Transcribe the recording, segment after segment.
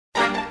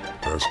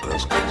Villain,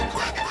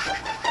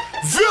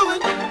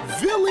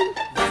 villain,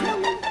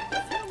 villain.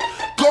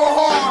 Go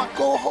hard,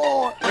 go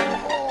hard, go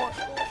hard.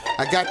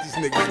 I got these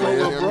niggas,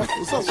 man.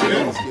 What's up,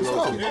 man?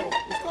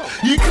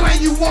 You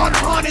claim you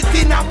 100,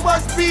 then I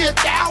must be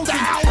 1,000.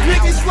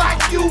 Niggas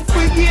like you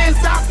for years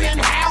I've been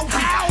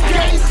housing.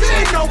 Ain't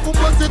been over,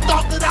 must have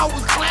thought that I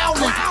was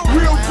clowning.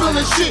 Real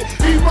villain shit,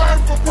 he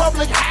burned for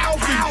public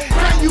housing.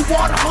 Claim you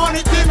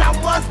 100, then I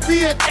must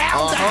be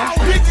 1,000.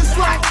 Niggas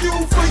like you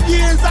for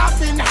years I've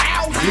been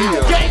housing.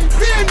 Ain't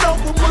been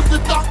over, must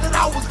have thought that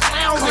I was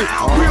clowning.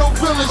 Real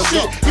villain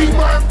shit, he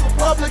burned for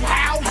public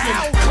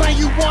housing. Claim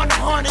you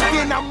 100,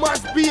 then I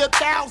must be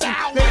 1,000.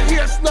 They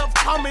hear Snuff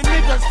coming,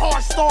 niggas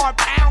heart start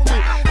pounding.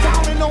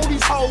 Counting on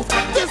these hoes,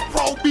 this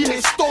pro be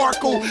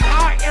historical.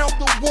 I am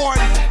the one,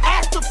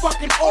 ask the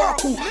fucking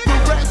oracle. The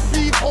rest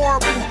be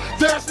horrible,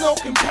 there's no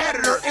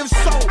competitor. If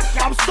so,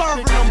 I'm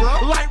serving them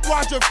like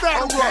Roger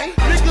Federer.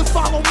 Niggas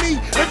follow me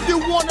if you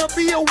wanna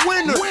be a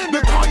winner.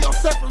 To call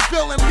yourself a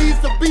villain means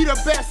to be the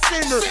best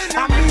sinner.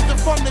 I mean it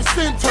from the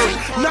center,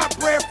 not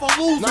bred for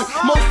losing.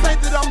 Most say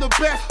that I'm the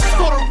best,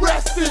 so the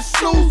rest is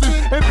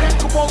snoozing.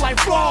 Impeccable like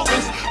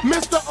flawless,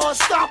 Mr.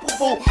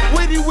 Unstoppable.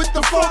 Witty with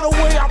the flow, the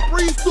way I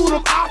breeze through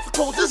them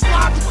obstacles. It's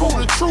logical,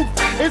 the truth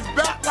is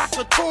back like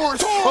a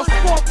Taurus, a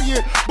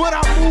Scorpion, but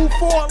I move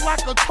forward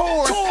like a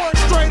Taurus.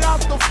 Straight out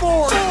the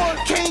forest,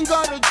 king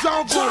of the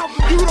jungle.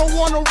 You don't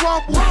wanna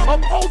rumble,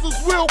 opposers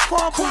will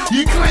crumble.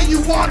 You claim you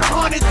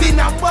 100, then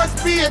I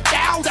must be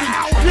 1,000.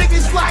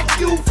 Niggas like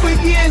you for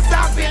years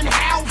I've been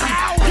housing.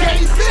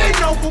 Ain't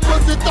been over,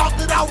 must have thought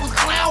that I was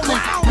clowning.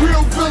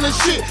 Real villain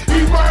shit,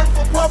 he burned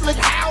for public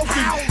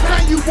housing.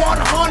 Claim you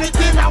 100,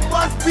 then I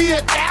must be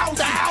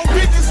 1,000.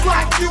 Niggas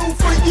like you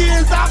for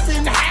years I've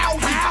been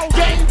housing.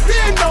 Ain't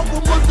been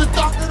over, must have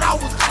thought that I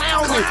was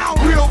clowning.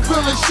 Real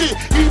villain shit,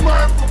 he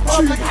burned for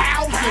public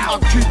housing. I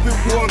keep it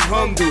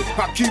 100,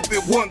 I keep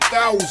it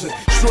 1,000.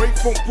 Straight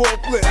from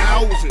public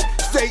housing,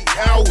 state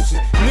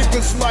housing.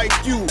 Niggas like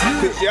you,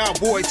 cause y'all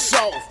boys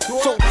soft.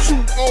 So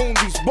chew on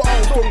these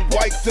balls, don't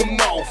wipe them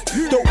off.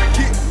 Don't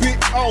get bit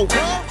off,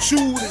 chew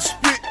and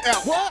spit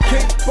out.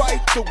 Can't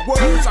bite the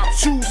words, I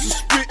choose to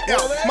spit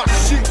out. My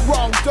shit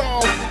raw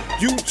dog,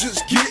 you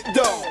just get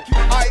dog.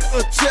 I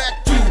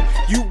attack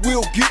you, you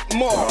will get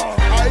mauled.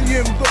 I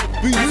am the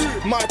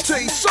beast, my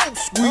taste so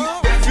sweet.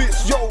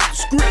 Fits your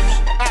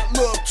description, I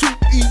love to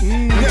eat.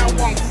 Now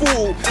I'm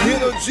full,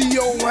 energy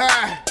on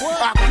high.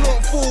 I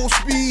come full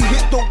speed,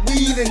 hit the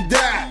weed and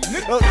die.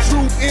 A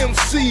true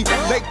MC,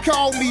 they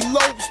call me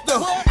Lobster.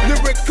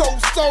 Lyrical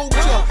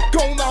soldier,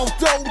 gone off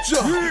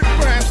doja.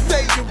 Prime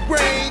stage of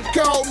rain,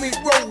 call me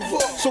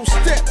Rover. So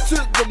step to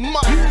the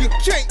mic, you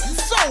can't,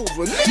 it's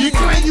over. You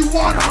claim you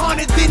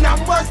 100, then I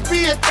must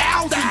be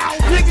 1,000.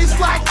 Niggas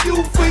like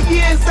you for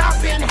years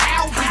I've been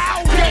housing.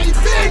 Ain't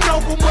been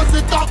over, must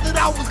have thought that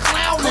I was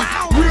clowning.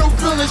 Real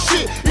villain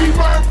shit, he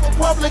burned for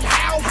public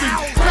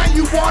housing. Claim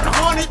you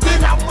 100,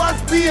 then I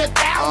must be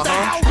 1,000.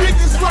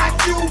 Niggas like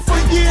you for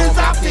years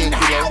I've been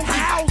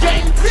housing.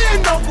 Ain't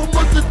been over,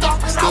 must have thought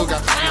that I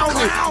was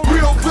clowning.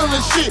 Real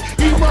villain shit,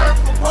 he burned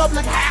for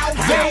public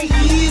housing. There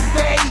he is,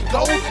 there he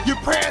go. Your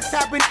prayers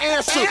have been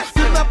answered.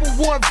 The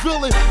 #1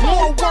 villain,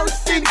 more worse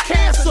than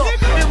cancer.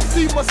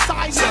 MC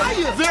Messiah,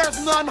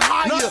 there's none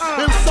higher.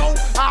 And so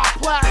I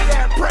apply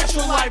that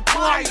pressure like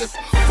pliers.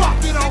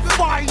 Fuck it on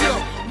fire,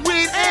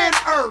 wind and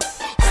earth.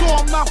 So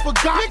I'm not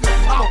forgotten,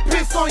 I'll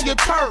piss on your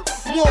turf.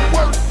 More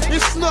worse,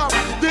 it's Snuff,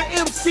 the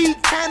MC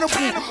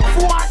cannibal.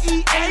 Before I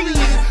eat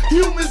aliens,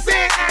 humans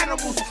and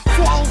animals.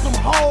 Swallow them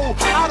whole,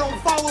 I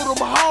don't follow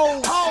them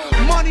hoes.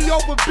 Money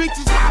over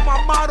bitches, how my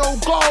motto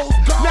goes.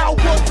 Now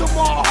what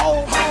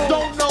tomorrow,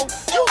 don't know,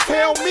 you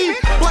tell me.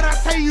 But I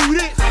tell you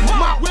this,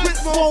 my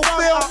wits won't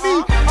fail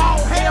me.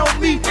 All hail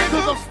me,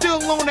 cause I'm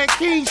still on that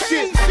king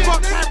shit.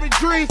 Fuck having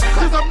dreams,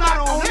 cause I'm not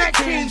on that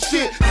king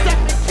shit.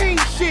 Second king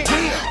shit,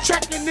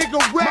 check the nigga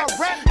rap.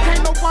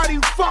 Can't nobody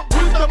fuck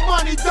with the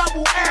money,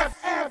 double F.